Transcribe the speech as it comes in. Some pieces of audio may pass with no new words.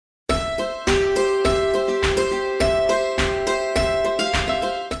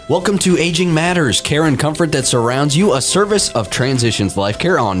Welcome to Aging Matters, care and comfort that surrounds you, a service of Transitions Life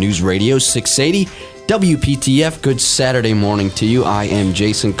Care on News Radio 680 WPTF. Good Saturday morning to you. I am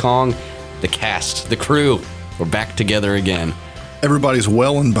Jason Kong, the cast, the crew. We're back together again. Everybody's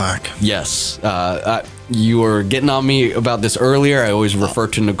well and back. Yes. You were getting on me about this earlier. I always refer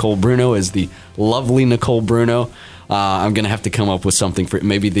to Nicole Bruno as the lovely Nicole Bruno. I'm going to have to come up with something for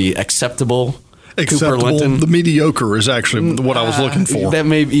maybe the acceptable Cooper Linton. The mediocre is actually what I was looking for. That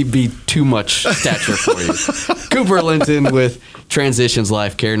may be too much stature for you. Cooper Linton with Transitions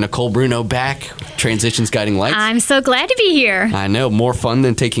Life Care. Nicole Bruno back, Transitions Guiding Lights. I'm so glad to be here. I know, more fun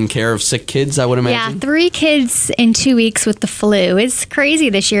than taking care of sick kids, I would imagine. Yeah, 3 kids in 2 weeks with the flu. It's crazy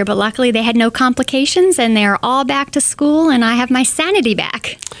this year, but luckily they had no complications and they're all back to school and I have my sanity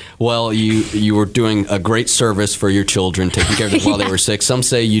back. Well, you were doing a great service for your children, taking care of them while they were sick. Some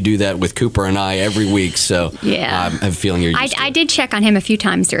say you do that with Cooper and I every week, so yeah. I have a feeling you're used to it. I did check on him a few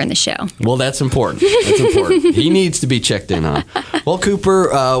times during the show. Well, that's important. That's important. He needs to be checked in on. Well, Cooper,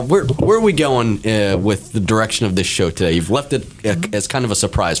 where are we going with the direction of this show today? You've left it as kind of a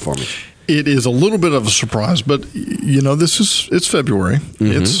surprise for me. It is a little bit of a surprise, but it's February.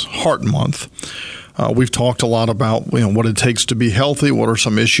 Mm-hmm. It's Heart Month. We've talked a lot about what it takes to be healthy. What are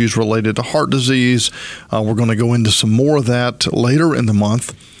some issues related to heart disease? We're going to go into some more of that later in the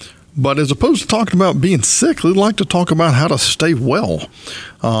month. But as opposed to talking about being sick, we'd like to talk about how to stay well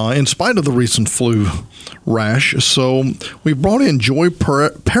in spite of the recent flu rash. So we brought in Joy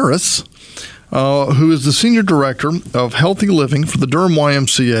Paris, who is the Senior Director of Healthy Living for the Durham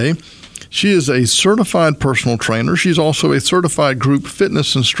YMCA. She is a certified personal trainer. She's also a certified group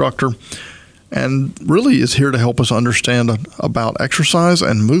fitness instructor and really is here to help us understand about exercise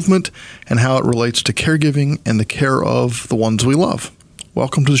and movement and how it relates to caregiving and the care of the ones we love.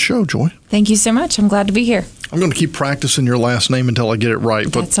 Welcome to the show, Joy. Thank you so much. I'm glad to be here. I'm going to keep practicing your last name until I get it right.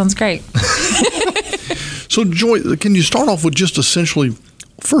 That sounds great. So, Joy, can you start off with just essentially,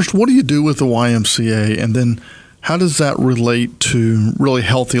 first, what do you do with the YMCA, and then how does that relate to really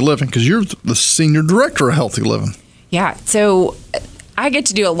healthy living? Because you're the Senior Director of Healthy Living. Yeah, so I get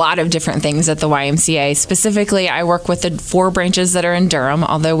to do a lot of different things at the YMCA. Specifically, I work with the 4 branches that are in Durham,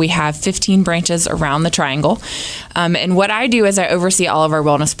 although we have 15 branches around the Triangle. And what I do is I oversee all of our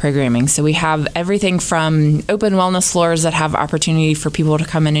wellness programming. So we have everything from open wellness floors that have opportunity for people to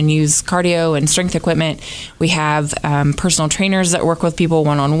come in and use cardio and strength equipment. We have personal trainers that work with people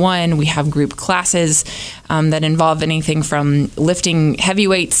one-on-one. We have group classes that involve anything from lifting heavy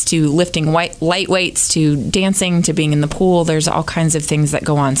weights to lifting light weights to dancing to being in the pool. There's all kinds of things that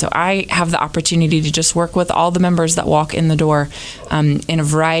go on. So I have the opportunity to just work with all the members that walk in the door in a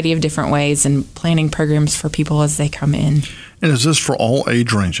variety of different ways and planning programs for people as they come in. And is this for all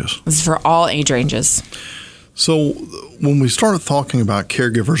age ranges? This is for all age ranges. So when we started talking about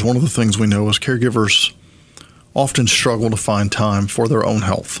caregivers, one of the things we know is caregivers often struggle to find time for their own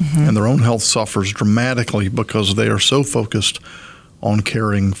health. Mm-hmm. And their own health suffers dramatically because they are so focused on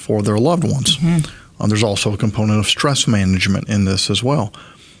caring for their loved ones. Mm-hmm. There's also a component of stress management in this as well.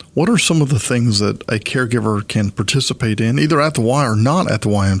 What are some of the things that a caregiver can participate in, either at the Y or not at the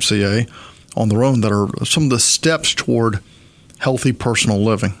YMCA, on their own, that are some of the steps toward healthy personal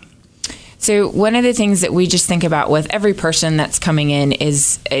living? So one of the things that we just think about with every person that's coming in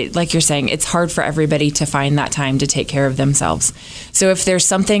is, like you're saying, it's hard for everybody to find that time to take care of themselves. So if there's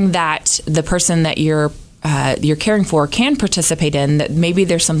something that the person that you're caring for can participate in, that maybe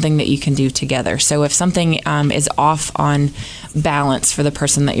there's something that you can do together. So if something is off on balance for the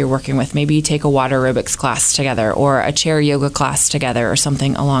person that you're working with, maybe you take a water aerobics class together or a chair yoga class together or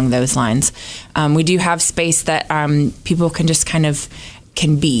something along those lines. We do have space that people can just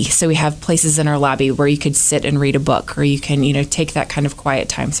can be. So we have places in our lobby where you could sit and read a book, or you can, take that kind of quiet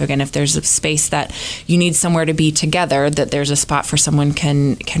time. So again, if there's a space that you need somewhere to be together, that there's a spot for someone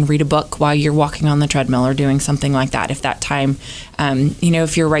can read a book while you're walking on the treadmill or doing something like that. If that time,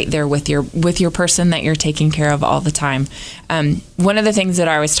 if you're right there with your person that you're taking care of all the time. One of the things that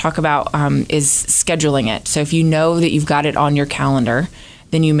I always talk about is scheduling it. So if you know that you've got it on your calendar,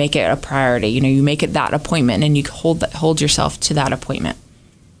 then you make it a priority. You make it that appointment, and you hold yourself to that appointment.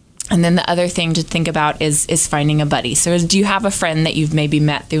 And then the other thing to think about is finding a buddy. So do you have a friend that you've maybe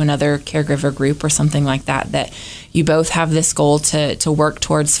met through another caregiver group or something like that you both have this goal to work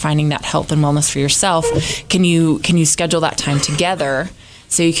towards finding that health and wellness for yourself? Can you schedule that time together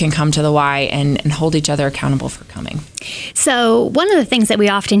so you can come to the why and hold each other accountable for coming. So one of the things that we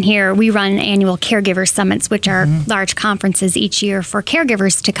often hear, we run annual caregiver summits, which are large conferences each year for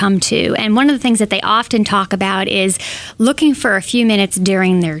caregivers to come to. And one of the things that they often talk about is looking for a few minutes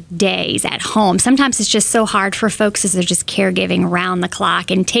during their days at home. Sometimes it's just so hard for folks as they're just caregiving around the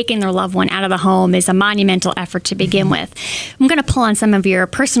clock, and taking their loved one out of the home is a monumental effort to begin with. I'm going to pull on some of your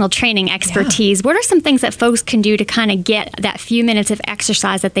personal training expertise. Yeah. What are some things that folks can do to kind of get that few minutes of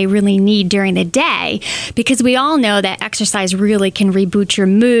exercise that they really need during the day? Because we all know that exercise really can reboot your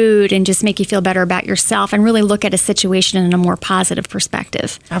mood and just make you feel better about yourself and really look at a situation in a more positive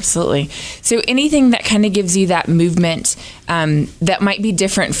perspective. Absolutely. So anything that kind of gives you that movement that might be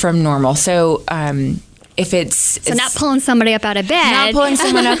different from normal. So if it's not pulling somebody up out of bed, not pulling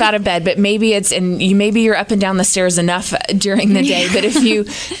someone up out of bed, but maybe maybe you're up and down the stairs enough during the day. But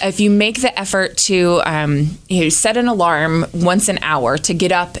if you make the effort to set an alarm once an hour to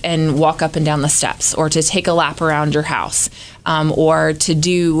get up and walk up and down the steps, or to take a lap around your house, or to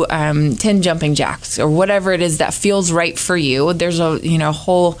do 10 jumping jacks, or whatever it is that feels right for you. There's a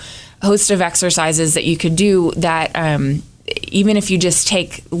whole host of exercises that you could do that. Even if you just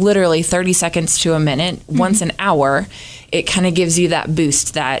take literally 30 seconds to a minute once an hour, it kind of gives you that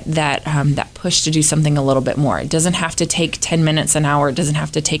boost, that push to do something a little bit more. It doesn't have to take 10 minutes an hour. It doesn't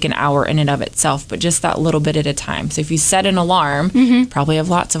have to take an hour in and of itself, but just that little bit at a time. So if you set an alarm, probably have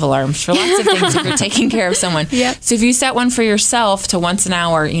lots of alarms for lots of things if you're taking care of someone. Yep. So if you set one for yourself to once an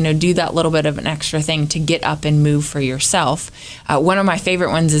hour, do that little bit of an extra thing to get up and move for yourself. One of my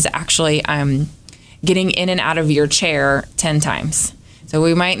favorite ones is actually getting in and out of your chair 10 times. So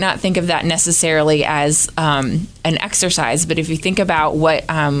we might not think of that necessarily as an exercise, but if you think about what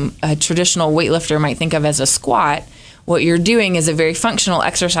a traditional weightlifter might think of as a squat, what you're doing is a very functional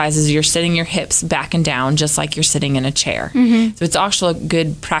exercise. Is you're sitting your hips back and down just like you're sitting in a chair. So it's actually a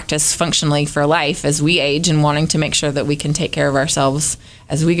good practice functionally for life as we age and wanting to make sure that we can take care of ourselves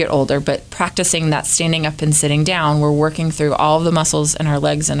as we get older. But practicing that standing up and sitting down, we're working through all of the muscles in our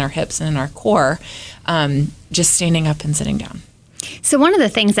legs and our hips and in our core, just standing up and sitting down. So one of the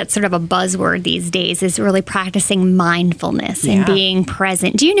things that's sort of a buzzword these days is really practicing mindfulness and being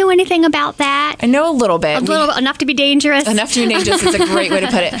present. Do you know anything about that? I know a little bit. Enough to be dangerous? Enough to be dangerous is a great way to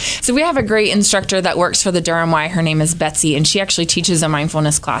put it. So we have a great instructor that works for the Durham Y. Her name is Betsy, and she actually teaches a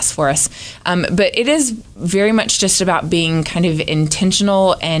mindfulness class for us. But it is very much just about being kind of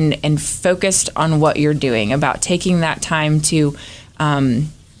intentional and focused on what you're doing, about taking that time to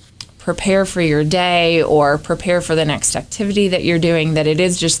prepare for your day or prepare for the next activity that you're doing, that it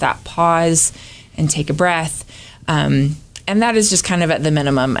is just that pause and take a breath. And that is just kind of at the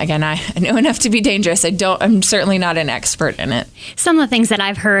minimum. Again, I know enough to be dangerous. I'm certainly not an expert in it. Some of the things that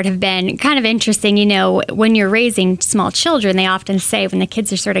I've heard have been kind of interesting. When you're raising small children, they often say when the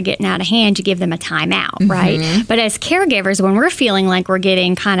kids are sort of getting out of hand, you give them a timeout, right? But as caregivers, when we're feeling like we're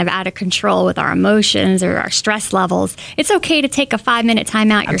getting kind of out of control with our emotions or our stress levels, it's okay to take a 5-minute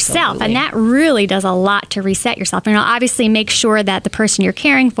timeout yourself. And that really does a lot to reset yourself. Obviously make sure that the person you're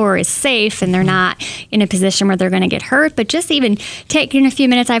caring for is safe and they're not in a position where they're going to get hurt. But just even taking a few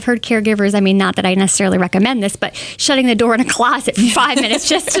minutes, I've heard caregivers, not that I necessarily recommend this, but shutting the door in a closet for 5 minutes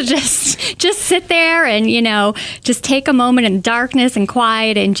just to just sit there and, just take a moment in darkness and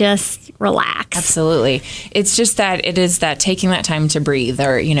quiet and just relax. Absolutely. It's just that it is that taking that time to breathe,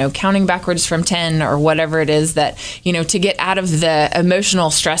 or, counting backwards from 10 or whatever it is, that, to get out of the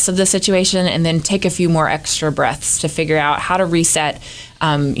emotional stress of the situation and then take a few more extra breaths to figure out how to reset.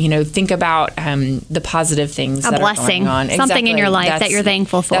 Think about the positive things that are going on. Something in your life that you're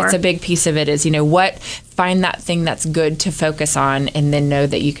thankful for. That's a big piece of it is, find that thing that's good to focus on and then know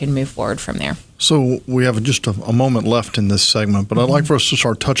that you can move forward from there. So we have just a moment left in this segment, but I'd like for us to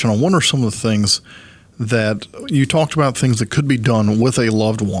start touching on what are some of the things that you talked about, things that could be done with a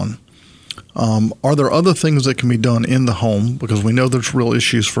loved one. Are there other things that can be done in the home? Because we know there's real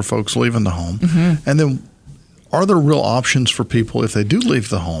issues for folks leaving the home. And then are there real options for people if they do leave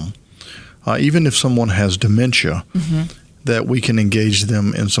the home, even if someone has dementia, that we can engage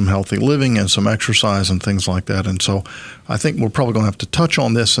them in some healthy living and some exercise and things like that? And so I think we're probably going to have to touch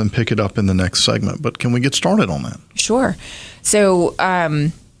on this and pick it up in the next segment. But can we get started on that? Sure. So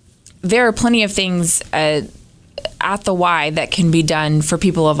there are plenty of things at the Y that can be done for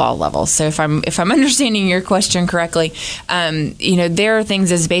people of all levels. So if I'm understanding your question correctly, there are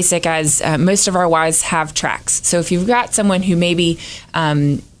things as basic as most of our Ys have tracks. So if you've got someone who maybe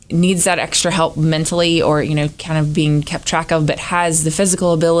needs that extra help mentally or, kind of being kept track of, but has the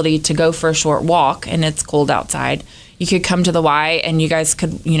physical ability to go for a short walk and it's cold outside, you could come to the Y and you guys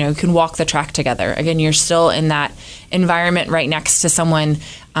could, can walk the track together. Again, you're still in that environment right next to someone.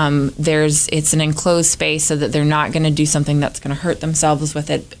 It's an enclosed space so that they're not going to do something that's going to hurt themselves with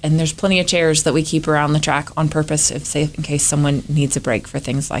it. And there's plenty of chairs that we keep around the track on purpose, in case someone needs a break for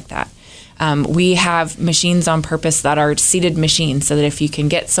things like that. We have machines on purpose that are seated machines, so that if you can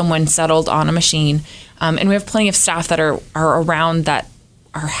get someone settled on a machine, and we have plenty of staff that are around that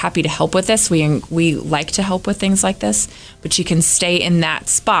are happy to help with this. We like to help with things like this, but you can stay in that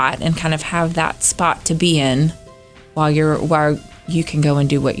spot and kind of have that spot to be in while you can go and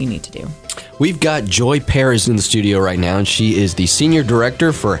do what you need to do. We've got Joy Perez in the studio right now, and she is the Senior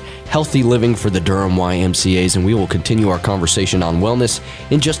Director for Healthy Living for the Durham YMCAs, and we will continue our conversation on wellness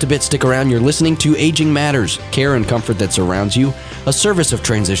in just a bit. Stick around. You're listening to Aging Matters, care and comfort that surrounds you, a service of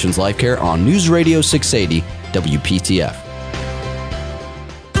Transitions Life Care on News Radio 680 WPTF.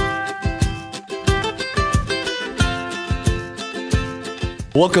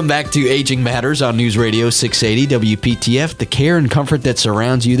 Welcome back to Aging Matters on News Radio 680 WPTF, the care and comfort that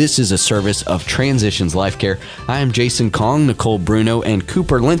surrounds you. This is a service of Transitions Life Care. I am Jason Kong, Nicole Bruno, and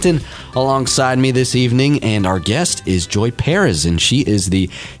Cooper Linton alongside me this evening, and our guest is Joy Perez, and she is the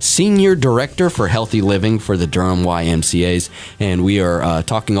Senior Director for Healthy Living for the Durham YMCAs, and we are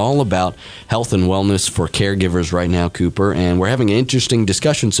talking all about health and wellness for caregivers right now, Cooper, and we're having an interesting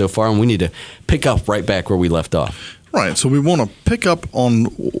discussion so far, and we need to pick up right back where we left off. Right. So we want to pick up on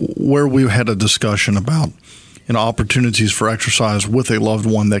where we had a discussion about opportunities for exercise with a loved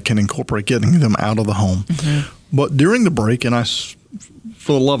one that can incorporate getting them out of the home. Mm-hmm. But during the break, and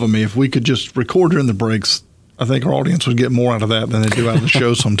for the love of me, if we could just record during the breaks, I think our audience would get more out of that than they do out of the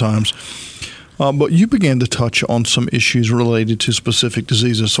show sometimes. But you began to touch on some issues related to specific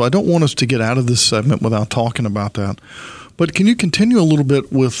diseases. So I don't want us to get out of this segment without talking about that. But can you continue a little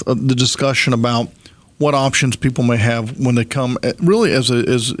bit with the discussion about what options people may have when they come, really as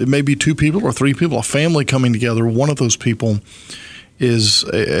it may be two people or three people, a family coming together. One of those people is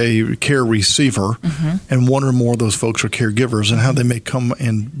a care receiver, mm-hmm. and one or more of those folks are caregivers, and how they may come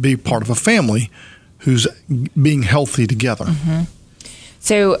and be part of a family who's being healthy together. Mm-hmm.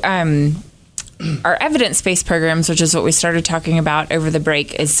 So our evidence-based programs, which is what we started talking about over the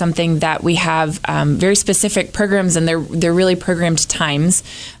break, is something that we have very specific programs, and they're really programmed times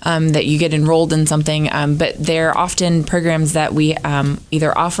that you get enrolled in something, but they're often programs that we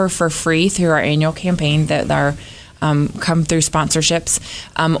either offer for free through our annual campaign that are come through sponsorships,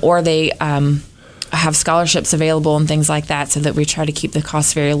 or they have scholarships available and things like that, so that we try to keep the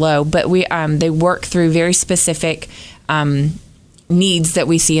costs very low. But they work through very specific needs that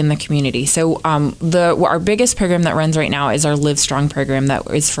we see in the community. So our biggest program that runs right now is our Live Strong program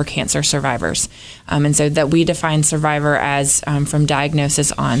that is for cancer survivors. And so that we define survivor as from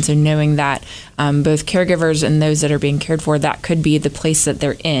diagnosis on. So knowing that both caregivers and those that are being cared for, that could be the place that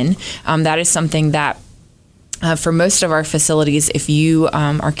they're in. That is something that for most of our facilities, if you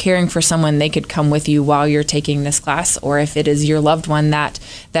are caring for someone, they could come with you while you're taking this class, or if it is your loved one that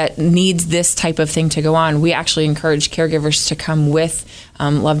needs this type of thing to go on, we actually encourage caregivers to come with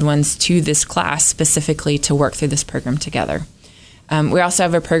loved ones to this class specifically to work through this program together. We also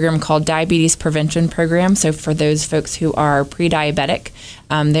have a program called Diabetes Prevention Program. So for those folks who are pre-diabetic,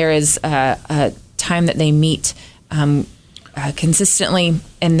 there is a time that they meet consistently,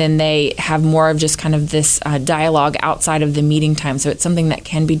 and then they have more of just kind of this dialogue outside of the meeting time. So it's something that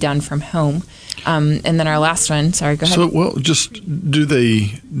can be done from home. And then our last one, sorry, go ahead. So, just do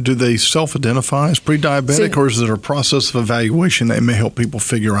they self-identify as pre-diabetic, or is there a process of evaluation that may help people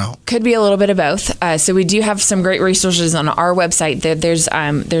figure out? Could be a little bit of both. So we do have some great resources on our website. There's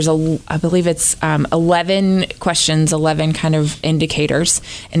I believe it's 11 questions, 11 kind of indicators.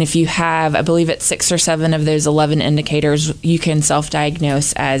 And if you have, I believe it's 6 or 7 of those 11 indicators, you can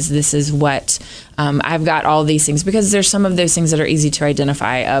self-diagnose as this is what I've got all these things, because there's some of those things that are easy to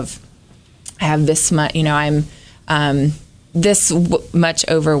identify of, I have this much, I'm this much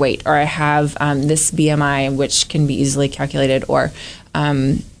overweight, or I have this BMI, which can be easily calculated, or,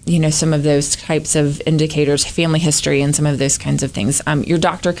 some of those types of indicators, family history, and some of those kinds of things. Your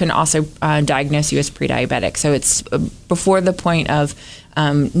doctor can also diagnose you as pre-diabetic. So it's before the point of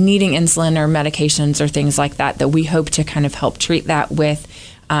needing insulin or medications or things like that we hope to kind of help treat that with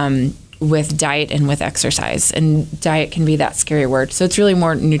diet and with exercise. And diet can be that scary word. So it's really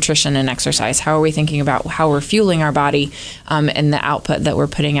more nutrition and exercise. How are we thinking about how we're fueling our body and the output that we're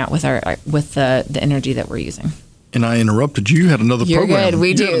putting out with the energy that we're using? And I interrupted you. You had another You're program. good. We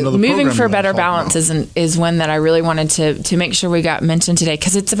You had do. another Moving program for you wanna Better talk Balance about. is one that I really wanted to make sure we got mentioned today,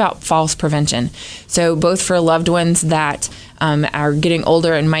 because it's about falls prevention. So both for loved ones that are getting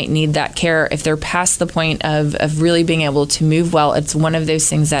older and might need that care, if they're past the point of really being able to move well, it's one of those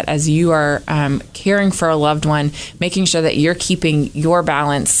things that as you are caring for a loved one, making sure that you're keeping your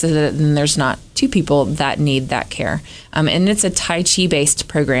balance so that then there's not two people that need that care. And it's a Tai Chi based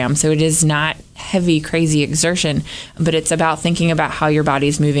program, so it is not heavy, crazy exertion, but it's about thinking about how your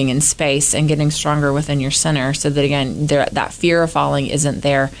body's moving in space and getting stronger within your center, so that again, that fear of falling isn't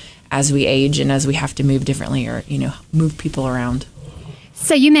there as we age and as we have to move differently or move people around.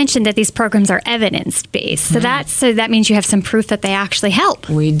 So you mentioned that these programs are evidence-based. So that means you have some proof that they actually help.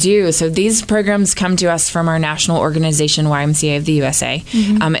 We do. So these programs come to us from our national organization, YMCA of the USA,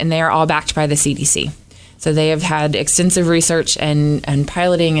 and they are all backed by the CDC. So they have had extensive research and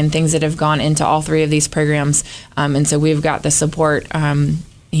piloting and things that have gone into all three of these programs. And so we've got the support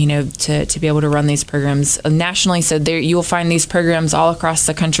to be able to run these programs nationally. So there you will find these programs all across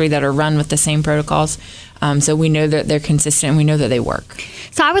the country that are run with the same protocols. So we know that they're consistent and we know that they work.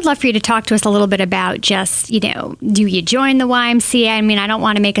 So I would love for you to talk to us a little bit about just, do you join the YMCA? I mean, I don't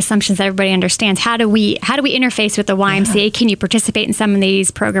want to make assumptions that everybody understands. How do we interface with the YMCA? Yeah. Can you participate in some of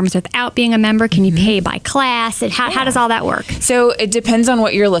these programs without being a member? Can you pay by class? How does all that work? So it depends on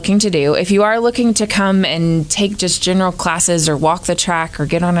what you're looking to do. If you are looking to come and take just general classes or walk the track or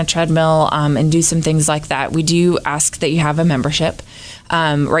get on a treadmill and do some things like that, we do ask that you have a membership.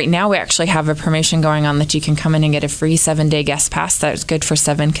 Right now, we actually have a promotion going on that you can come in and get a free 7-day guest pass. That's good for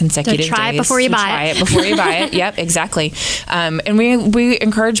 7 consecutive days. So try it before you buy it. Try it before you buy it. Yep, exactly. And we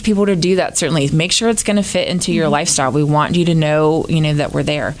encourage people to do that, certainly. Make sure it's going to fit into your lifestyle. We want you to know, that we're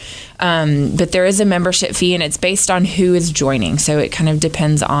there. But there is a membership fee, and it's based on who is joining. So it kind of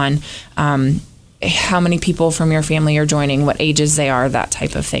depends on how many people from your family are joining, what ages they are, that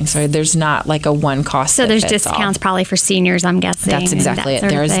type of thing. So there's not like a one cost. So there's discounts probably for seniors, I'm guessing. That's exactly it.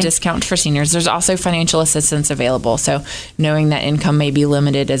 There is discount for seniors. There's also financial assistance available. So knowing that income may be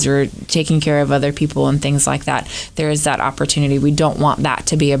limited as you're taking care of other people and things like that, there is that opportunity. We don't want that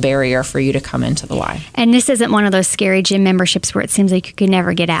to be a barrier for you to come into the Y. And this isn't one of those scary gym memberships where it seems like you could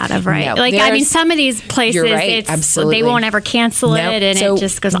never get out of, right? No, some of these places, you're right, absolutely. They won't ever cancel it, and so it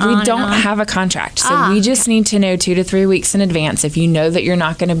just goes on. We don't have a contract. So we just need to know 2 to 3 weeks in advance if you know that you're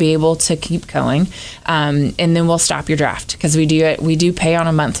not going to be able to keep going, and then we'll stop your draft, because we do pay on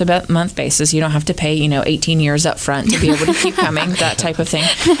a month-to-month basis. You don't have to pay 18 years up front to be able to keep coming, that type of thing.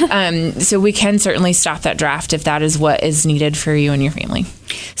 So we can certainly stop that draft if that is what is needed for you and your family.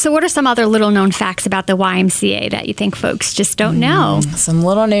 So what are some other little-known facts about the YMCA that you think folks just don't know? Some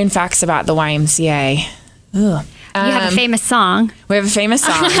little-known facts about the YMCA. Ugh. You have a famous song. We have a famous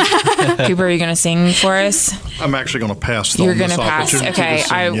song. Cooper, are you going to sing for us? I'm actually going to pass. You're going to pass. Okay,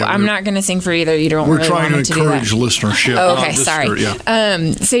 I'm not going to sing for either. You don't. We're really trying want to to encourage listenership. Oh, okay, sorry.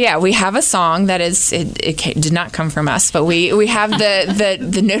 So we have a song that is. It did not come from us, but we have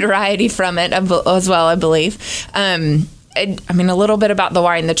the notoriety from it as well, I believe. I mean, a little bit about the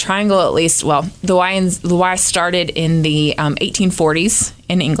Y and the Triangle, at least. Well, the Y started in the 1840s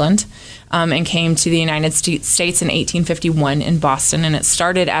in England. And came to the United States in 1851 in Boston, and it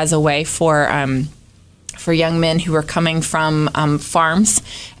started as a way for young men who were coming from farms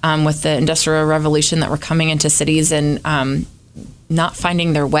with the Industrial Revolution that were coming into cities and not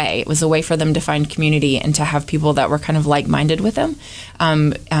finding their way. It was a way for them to find community and to have people that were kind of like-minded with them,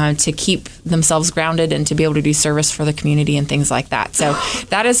 to keep themselves grounded and to be able to do service for the community and things like that. So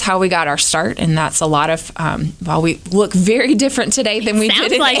that is how we got our start, and that's a lot of, while we look very different today than we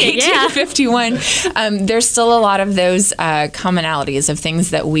did in 1851, there's still a lot of those commonalities of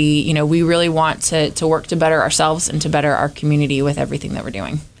things that we really want to work to better ourselves and to better our community with everything that we're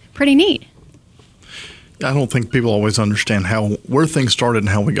doing. Pretty neat. I don't think people always understand where things started and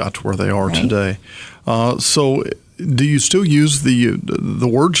how we got to where they are today. So do you still use the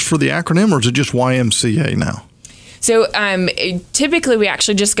words for the acronym, or is it just YMCA now? So typically we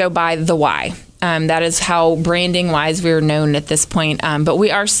actually just go by the Y. That is how branding-wise we're known at this point. But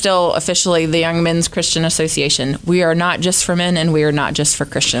we are still officially the Young Men's Christian Association. We are not just for men, and we are not just for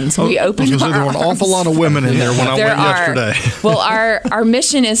Christians. We open our arms. There were an awful lot of women in there when I went yesterday. Well, our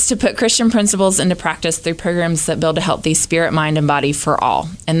mission is to put Christian principles into practice through programs that build a healthy spirit, mind, and body for all.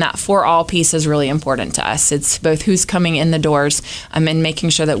 And that for all piece is really important to us. It's both who's coming in the doors and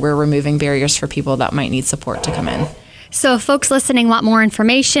making sure that we're removing barriers for people that might need support to come in. So if folks listening want more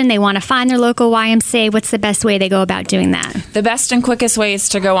information, they want to find their local YMCA, what's the best way they go about doing that? The best and quickest way is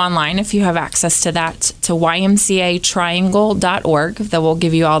to go online, if you have access to that, to ymcatriangle.org. That will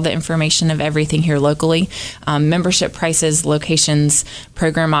give you all the information of everything here locally. Membership prices, locations,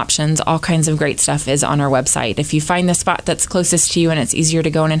 program options, all kinds of great stuff is on our website. If you find the spot that's closest to you and it's easier to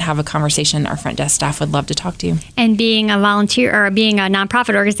go in and have a conversation, our front desk staff would love to talk to you. And being a volunteer or being a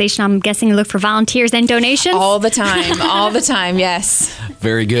nonprofit organization, I'm guessing you look for volunteers and donations? All the time, yes.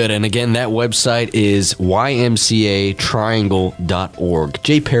 Very good. And again, that website is ymcatriangle.org.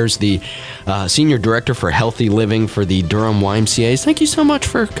 Jay Pear's the Senior Director for Healthy Living for the Durham YMCAs. Thank you so much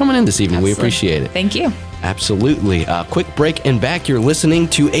for coming in this evening. Absolutely. We appreciate it. Thank you. Absolutely. Quick break and back. You're listening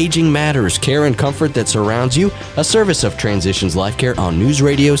to Aging Matters, care and comfort that surrounds you, a service of Transitions Life Care on News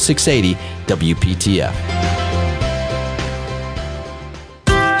Radio 680 WPTF.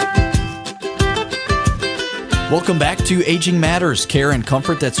 Welcome back to Aging Matters, care and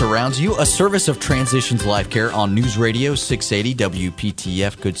comfort that surrounds you, a service of Transitions Life Care on News Radio 680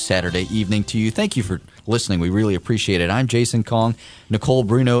 WPTF. Good Saturday evening to you. Thank you for listening. We really appreciate it. I'm Jason Kong, Nicole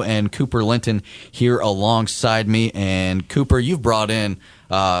Bruno, and Cooper Linton here alongside me. And Cooper, you've brought in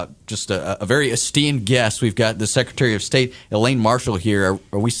just a very esteemed guest. We've got the Secretary of State, Elaine Marshall, here.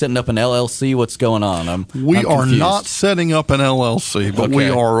 Are we setting up an LLC? What's going on? We are not setting up an LLC, but we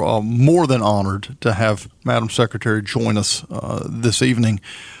are more than honored to have Madam Secretary join us this evening.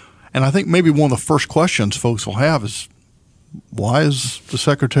 And I think maybe one of the first questions folks will have is, why is the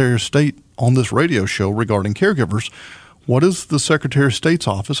Secretary of State on this radio show regarding caregivers? What does the Secretary of State's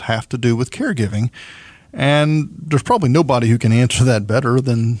office have to do with caregiving? And there's probably nobody who can answer that better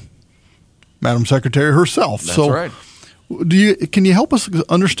than Madam Secretary herself. That's right. Can you help us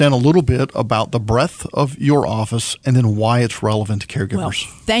understand a little bit about the breadth of your office and then why it's relevant to caregivers?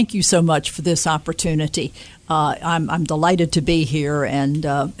 Well, thank you so much for this opportunity. I'm delighted to be here and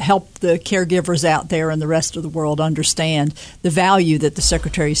help the caregivers out there and the rest of the world understand the value that the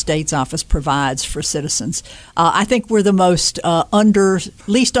Secretary of State's office provides for citizens. I think we're the most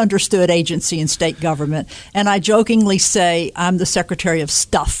least understood agency in state government, and I jokingly say I'm the Secretary of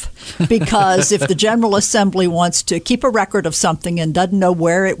Stuff, because if the General Assembly wants to keep a record of something and doesn't know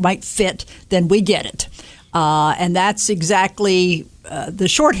where it might fit, then we get it. And that's exactly the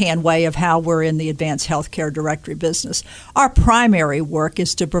shorthand way of how we're in the Advanced Healthcare Directory business. Our primary work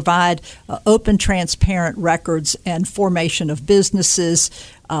is to provide open, transparent records and formation of businesses.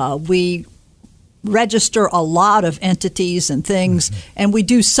 We register a lot of entities and things, and we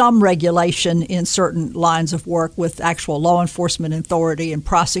do some regulation in certain lines of work with actual law enforcement authority and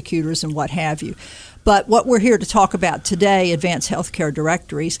prosecutors and what have you. But what we're here to talk about today, Advanced Healthcare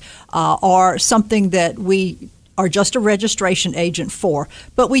Directories, are something that we are just a registration agent for.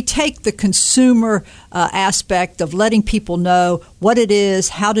 But we take the consumer aspect of letting people know what it is,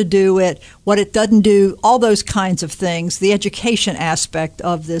 how to do it, what it doesn't do, all those kinds of things, the education aspect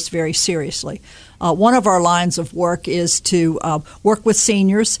of this very seriously. One of our lines of work is to work with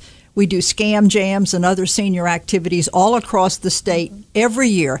seniors. We do scam jams and other senior activities all across the state every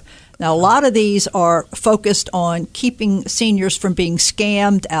year. Now, a lot of these are focused on keeping seniors from being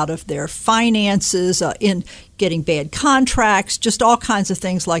scammed out of their finances, in getting bad contracts, just all kinds of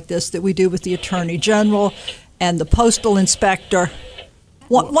things like this that we do with the Attorney General and the Postal Inspector.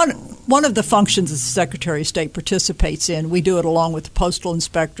 One of the functions that the Secretary of State participates in, we do it along with the Postal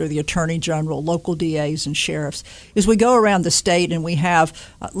Inspector, the Attorney General, local DAs, and sheriffs, is we go around the state and we have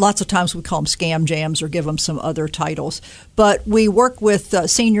lots of times we call them scam jams or give them some other titles. But we work with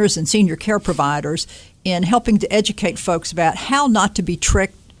seniors and senior care providers in helping to educate folks about how not to be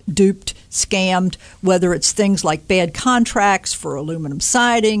tricked, duped, scammed, whether it's things like bad contracts for aluminum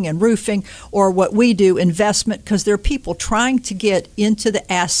siding and roofing, or what we do, investment, because there are people trying to get into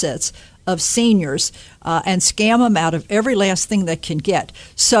the assets of seniors and scam them out of every last thing they can get.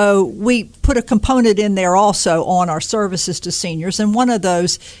 So we put a component in there also on our services to seniors, and one of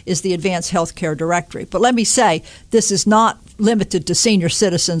those is the Advanced Healthcare Directory. But let me say, this is not limited to senior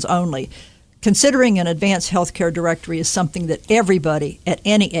citizens only. Considering an advanced healthcare directory is something that everybody at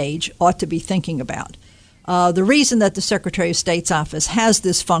any age ought to be thinking about. The reason that the Secretary of State's office has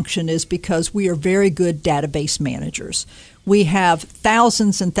this function is because we are very good database managers. We have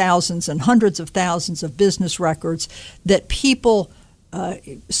thousands and thousands and hundreds of thousands of business records that people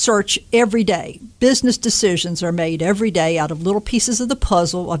search every day. Business decisions are made every day out of little pieces of the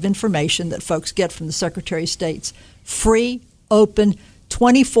puzzle of information that folks get from the Secretary of State's free, open,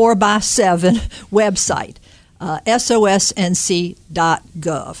 24/7 website, sosnc.gov,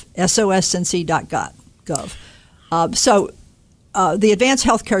 sosnc.gov. So the Advanced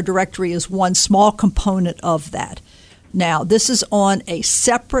Healthcare Directory is one small component of that. Now, this is on a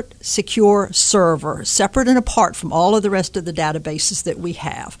separate, secure server, separate and apart from all of the rest of the databases that we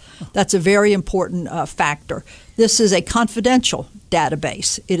have. That's a very important factor. This is a confidential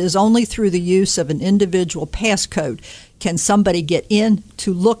database. It is only through the use of an individual passcode can somebody get in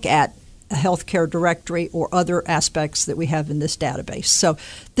to look at a healthcare directory or other aspects that we have in this database. So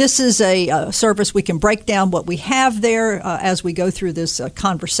this is a service. We can break down what we have there as we go through this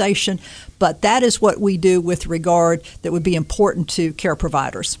conversation, but that is what we do with regard that would be important to care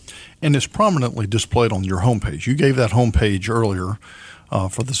providers. And it's prominently displayed on your homepage. You gave that homepage earlier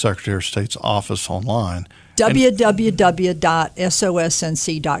for the Secretary of State's office online. www.sosnc.gov.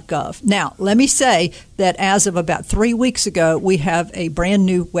 Now, let me say that as of about 3 weeks ago, we have a brand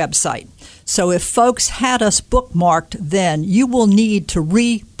new website. So if folks had us bookmarked then, you will need to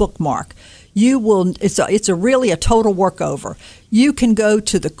re-bookmark. You will. It's really a total workover. You can go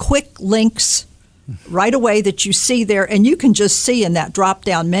to the quick links right away that you see there, and you can just see in that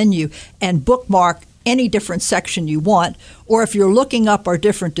drop-down menu and bookmark any different section you want. Or if you're looking up our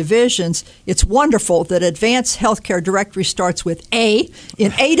different divisions, it's wonderful that Advanced Healthcare Directory starts with A.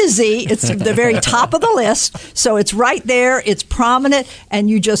 In A to Z, it's the very top of the list. So it's right there, it's prominent,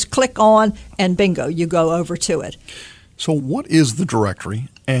 and you just click on and bingo, you go over to it. So what is the directory,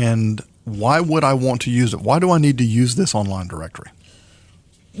 and why would I want to use it? Why do I need to use this online directory?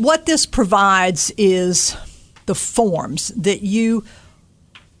 What this provides is the forms that you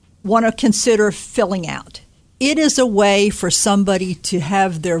want to consider filling out. It is a way for somebody to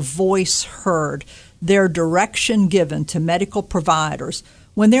have their voice heard, their direction given to medical providers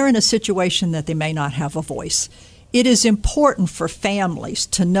when they're in a situation that they may not have a voice. It is important for families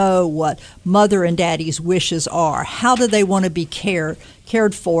to know what mother and daddy's wishes are. How do they want to be cared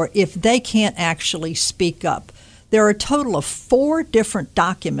for if they can't actually speak up? There are a total of 4 different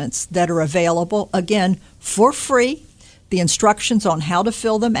documents that are available, again, for free. The instructions on how to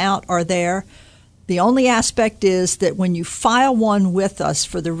fill them out are there. The only aspect is that when you file one with us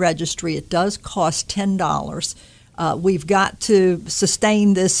for the registry, it does cost $10. We've got to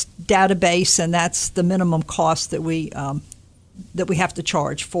sustain this database, and that's the minimum cost that we have to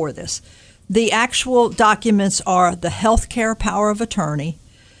charge for this. The actual documents are the healthcare power of attorney,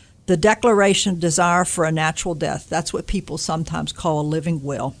 the declaration of desire for a natural death. That's what people sometimes call a living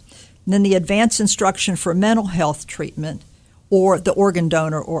will. And then the advance instruction for mental health treatment, or the organ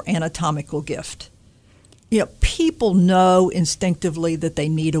donor or anatomical gift. You know, people know instinctively that they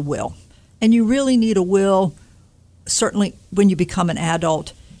need a will. And you really need a will, certainly when you become an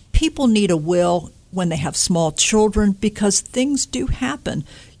adult. People need a will when they have small children because things do happen.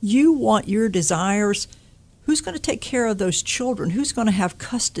 You want your desires. Who's going to take care of those children? Who's going to have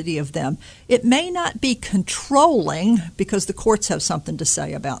custody of them? It may not be controlling, because the courts have something to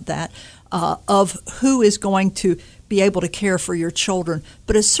say about that, of who is going to be able to care for your children,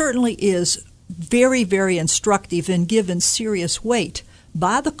 but it certainly is very, very instructive and given serious weight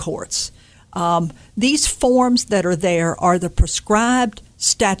by the courts. These forms that are there are the prescribed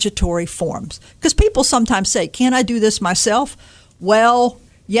statutory forms. Because people sometimes say, "Can I do this myself?" Well,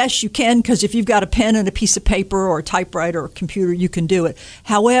 yes, you can, because if you've got a pen and a piece of paper or a typewriter or a computer, you can do it.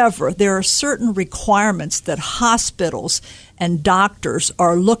 However, there are certain requirements that hospitals and doctors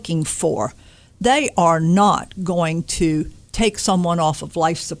are looking for. They are not going to take someone off of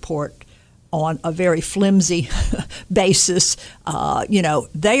life support on a very flimsy basis.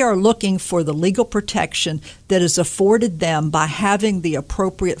 They are looking for the legal protection that is afforded them by having the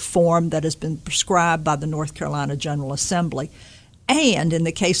appropriate form that has been prescribed by the North Carolina General Assembly. And in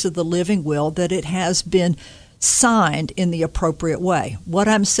the case of the living will, that it has been signed in the appropriate way. What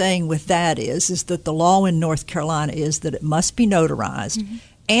I'm saying with that is that the law in North Carolina is that it must be notarized,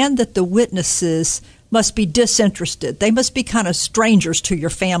 and that the witnesses must be disinterested. They must be kind of strangers to your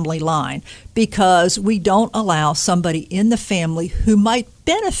family line, because we don't allow somebody in the family who might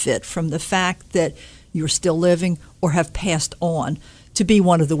benefit from the fact that you're still living or have passed on to be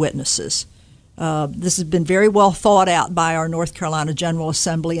one of the witnesses. This has been very well thought out by our North Carolina General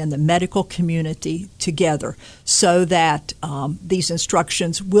Assembly and the medical community together, so that these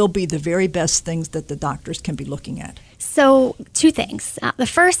instructions will be the very best things that the doctors can be looking at. So 2 things. The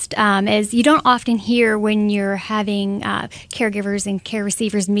first is you don't often hear when you're having caregivers and care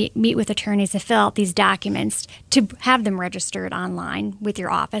receivers meet with attorneys to fill out these documents to have them registered online with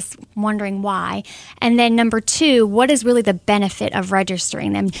your office, wondering why. And then number 2, what is really the benefit of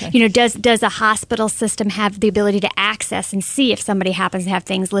registering them? Okay. Does a hospital system have the ability to access and see if somebody happens to have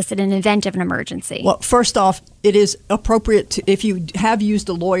things listed in the event of an emergency? Well, first off, it is appropriate to, if you have used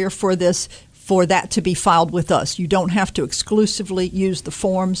a lawyer for this, for that to be filed with us. You don't have to exclusively use the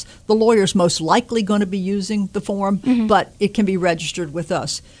forms. The lawyer's most likely going to be using the form, but it can be registered with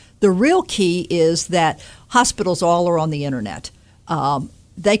us. The real key is that hospitals all are on the internet.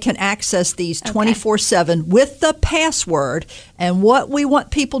 They can access these 24/7 with the password. And what we want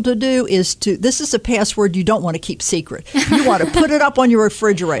people to do is this is a password you don't want to keep secret. You want to put it up on your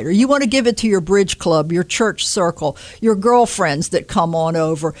refrigerator. You want to give it to your bridge club, your church circle, your girlfriends that come on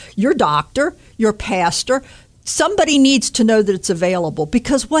over, your doctor, your pastor. Somebody needs to know that it's available,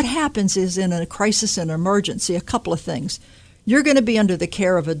 because what happens is in a crisis and emergency, a couple of things. You're going to be under the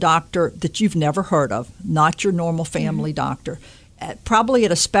care of a doctor that you've never heard of, not your normal family doctor. Probably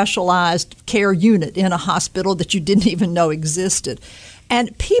at a specialized care unit in a hospital that you didn't even know existed.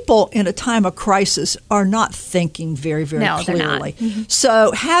 And people in a time of crisis are not thinking very, very clearly.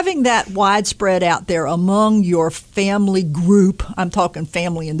 So having that widespread out there among your family group, I'm talking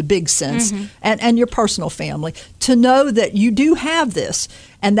family in the big sense, and your personal family, to know that you do have this.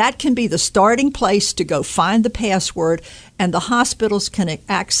 And that can be the starting place to go find the password, and the hospitals can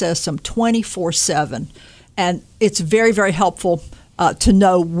access them 24/7. And it's very, very helpful to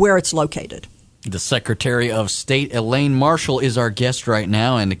know where it's located. The Secretary of State, Elaine Marshall, is our guest right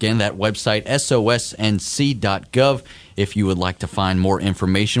now. And again, that website, sosnc.gov, if you would like to find more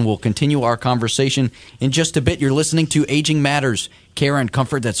information. We'll continue our conversation in just a bit. You're listening to Aging Matters, care and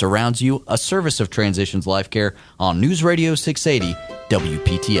comfort that surrounds you, a service of Transitions Life Care on News Radio 680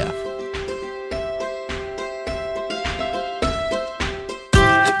 WPTF.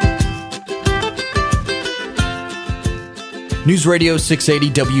 News Radio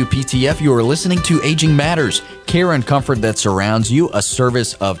 680 WPTF, you are listening to Aging Matters, care and comfort that surrounds you, a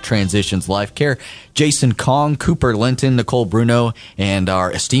service of Transitions Life Care. Jason Kong, Cooper Linton, Nicole Bruno, and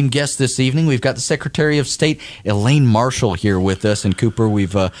our esteemed guest this evening, we've got the Secretary of State, Elaine Marshall, here with us. And Cooper,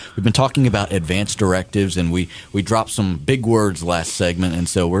 we've been talking about advanced directives, and we dropped some big words last segment, and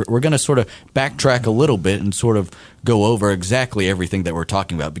so we're going to sort of backtrack a little bit and sort of go over exactly everything that we're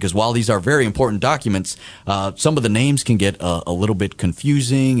talking about, because while these are very important documents, some of the names can get a little bit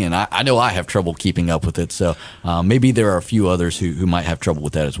confusing, and I know I have trouble keeping up with it, so maybe there are a few others who might have trouble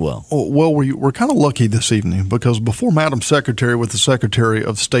with that as well. Well, we're kind of lucky this evening, because before Madam Secretary with the Secretary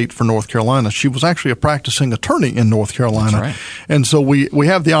of State for North Carolina, she was actually a practicing attorney in North Carolina. That's right. And so we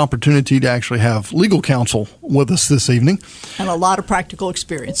have the opportunity to actually have legal counsel with us this evening. And a lot of practical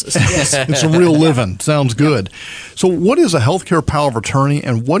experiences. Yes. And some real living. Sounds good. So what is a healthcare power of attorney,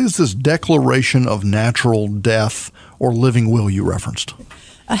 and what is this declaration of natural death or living will you referenced?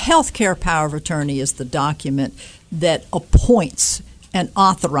 A healthcare power of attorney is the document that appoints and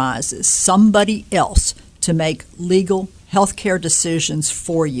authorizes somebody else to make legal healthcare decisions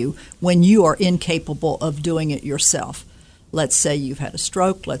for you when you are incapable of doing it yourself. Let's say you've had a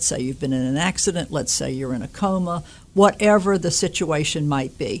stroke. Let's say you've been in an accident. Let's say you're in a coma. Whatever the situation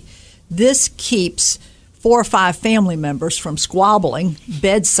might be. This keeps 4 or 5 family members from squabbling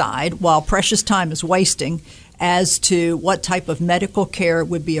bedside while precious time is wasting as to what type of medical care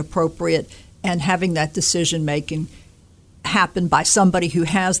would be appropriate, and having that decision making happen by somebody who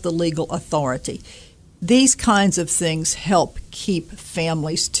has the legal authority. These kinds of things help keep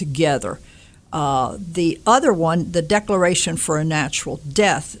families together. The other one, the declaration for a natural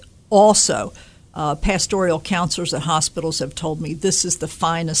death, also pastoral counselors at hospitals have told me this is the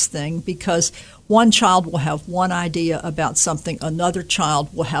finest thing, because one child will have one idea about something, another child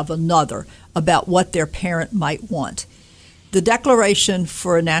will have another about what their parent might want. The declaration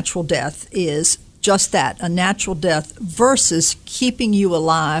for a natural death is just that, a natural death versus keeping you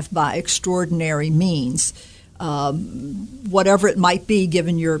alive by extraordinary means, whatever it might be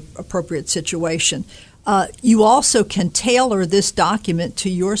given your appropriate situation. You also can tailor this document to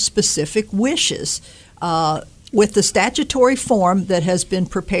your specific wishes. With the statutory form that has been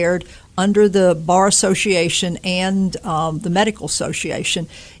prepared under the Bar Association and the Medical Association,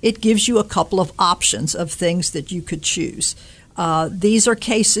 it gives you a couple of options of things that you could choose. These are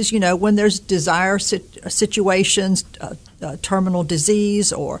cases, when there's dire situations, terminal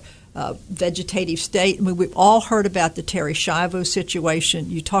disease or vegetative state. I mean, we've all heard about the Terri Schiavo situation.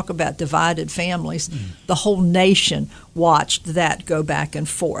 You talk about divided families. The whole nation watched that go back and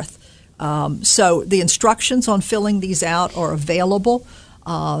forth. So the instructions on filling these out are available.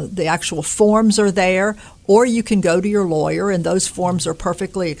 The actual forms are there, or you can go to your lawyer, and those forms are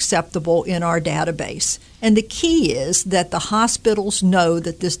perfectly acceptable in our database. And the key is that the hospitals know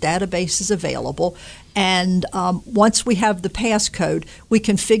that this database is available, and once we have the passcode, we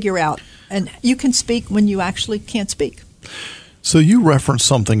can figure out, and you can speak when you actually can't speak. So you referenced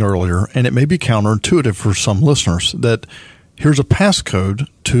something earlier, and it may be counterintuitive for some listeners, that here's a passcode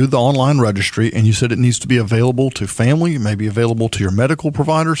to the online registry, and you said it needs to be available to family, maybe available to your medical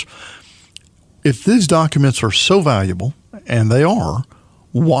providers. If these documents are so valuable, and they are,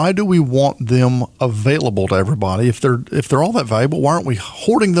 why do we want them available to everybody? If they're all that valuable, why aren't we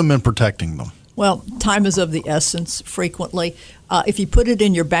hoarding them and protecting them? Well, time is of the essence frequently. If you put it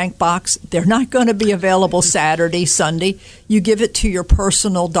in your bank box, they're not going to be available Saturday, Sunday. You give it to your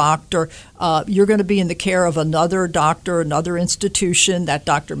personal doctor. You're going to be in the care of another doctor, another institution. That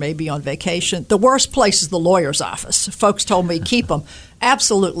doctor may be on vacation. The worst place is the lawyer's office. Folks told me keep them.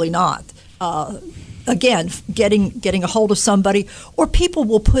 Absolutely not. Again, getting a hold of somebody, or people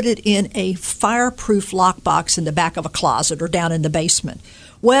will put it in a fireproof lockbox in the back of a closet or down in the basement.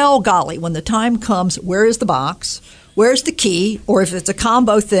 Well, golly, when the time comes, where is the box? Where's the key? Or if it's a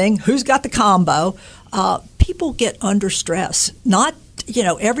combo thing, who's got the combo? People get under stress. Not,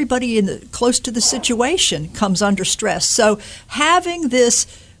 everybody close to the situation comes under stress. So having this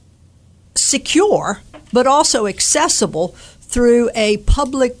secure but also accessible through a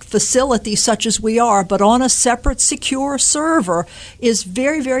public facility such as we are, but on a separate secure server, is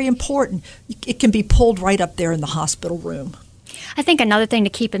very, very important. It can be pulled right up there in the hospital room. I think another thing to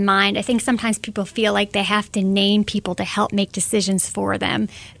keep in mind, I think sometimes people feel like they have to name people to help make decisions for them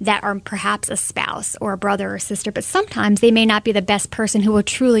that are perhaps a spouse or a brother or sister, but sometimes they may not be the best person who will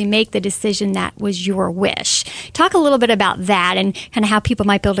truly make the decision that was your wish. Talk a little bit about that and kind of how people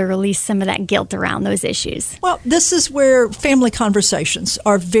might be able to release some of that guilt around those issues. Well, this is where family conversations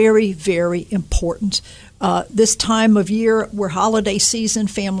are very, very important. This time of year, where holiday season,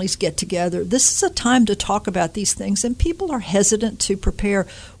 families get together. This is a time to talk about these things, and people are hesitant to prepare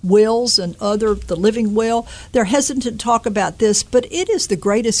wills and the living will. They're hesitant to talk about this, but it is the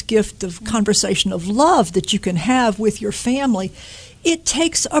greatest gift of conversation of love that you can have with your family. It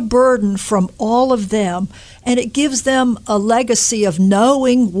takes a burden from all of them, and it gives them a legacy of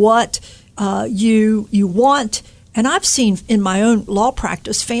knowing what you want. And I've seen in my own law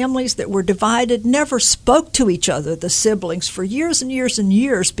practice families that were divided never spoke to each other, the siblings, for years and years and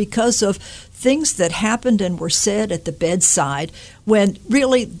years because of things that happened and were said at the bedside when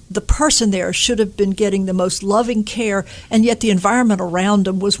really the person there should have been getting the most loving care, and yet the environment around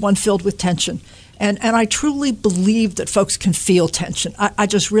them was one filled with tension. And I truly believe that folks can feel tension. I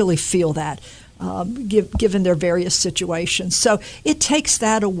just really feel that. Given their various situations. So it takes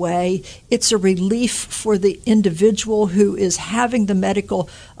that away. It's a relief for the individual who is having the medical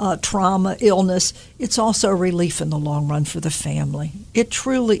trauma, illness. It's also a relief in the long run for the family. It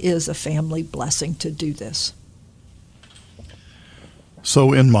truly is a family blessing to do this.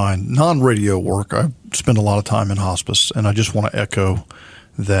 So in my non-radio work, I spend a lot of time in hospice, and I just want to echo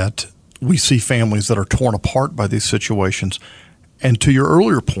that we see families that are torn apart by these situations. And to your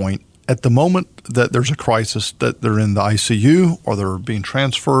earlier point, at the moment that there's a crisis, that they're in the ICU or they're being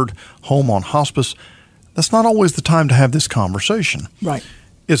transferred home on hospice, that's not always the time to have this conversation. Right.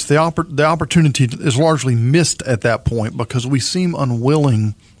 It's the opportunity is largely missed at that point because we seem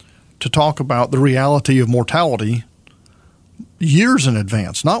unwilling to talk about the reality of mortality years in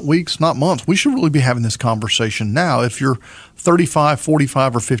advance, not weeks, not months. We should really be having this conversation now. If you're 35,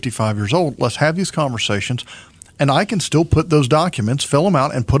 45, or 55 years old, let's have these conversations. And I can still put those documents, fill them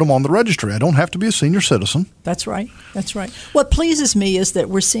out, and put them on the registry. I don't have to be a senior citizen. That's right. That's right. What pleases me is that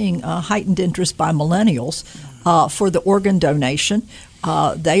we're seeing heightened interest by millennials for the organ donation.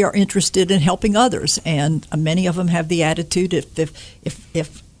 They are interested in helping others, and many of them have the attitude,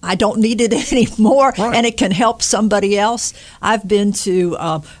 if I don't need it anymore, right, and it can help somebody else. I've been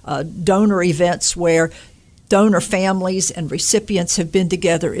to donor events where donor families and recipients have been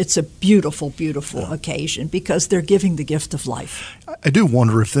together. It's a beautiful, beautiful occasion because they're giving the gift of life. I do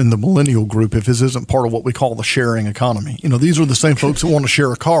wonder if in the millennial group, if this isn't part of what we call the sharing economy. These are the same folks that want to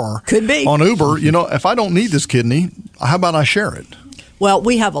share a car. Could be. On Uber, if I don't need this kidney, how about I share it? Well,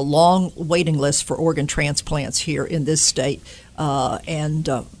 we have a long waiting list for organ transplants here in this state, and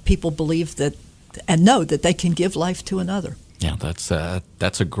people believe that and know that they can give life to another. Yeah, that's a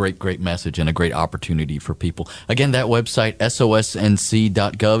great message and a great opportunity for people. Again, that website,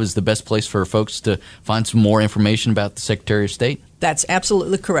 sosnc.gov, is the best place for folks to find some more information about the Secretary of State. That's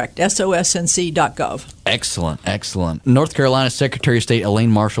absolutely correct, sosnc.gov. Excellent. North Carolina Secretary of State Elaine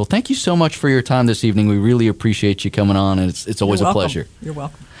Marshall, thank you so much for your time this evening. We really appreciate you coming on, and it's always a pleasure. You're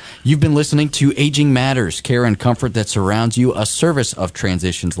welcome. You've been listening to Aging Matters, care and comfort that surrounds you, a service of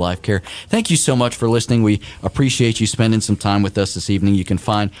Transitions Life Care. Thank you so much for listening. We appreciate you spending some time with us this evening. You can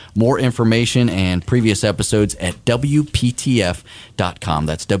find more information and previous episodes at WPTF.com.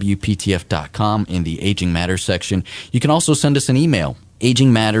 That's WPTF.com in the Aging Matters section. You can also send us an email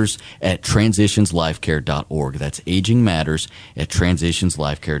Aging Matters at transitionslifecare.org. That's Aging Matters at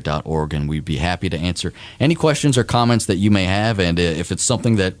transitionslifecare.org. And we'd be happy to answer any questions or comments that you may have. And if it's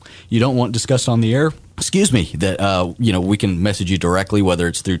something that you don't want discussed on the air, that we can message you directly, whether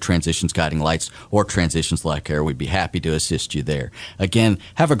it's through Transitions Guiding Lights or Transitions Life Care. We'd be happy to assist you there. Again,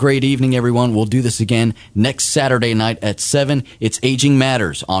 have a great evening, everyone. We'll do this again next Saturday night at 7. It's Aging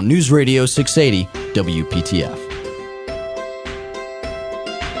Matters on News Radio 680 WPTF.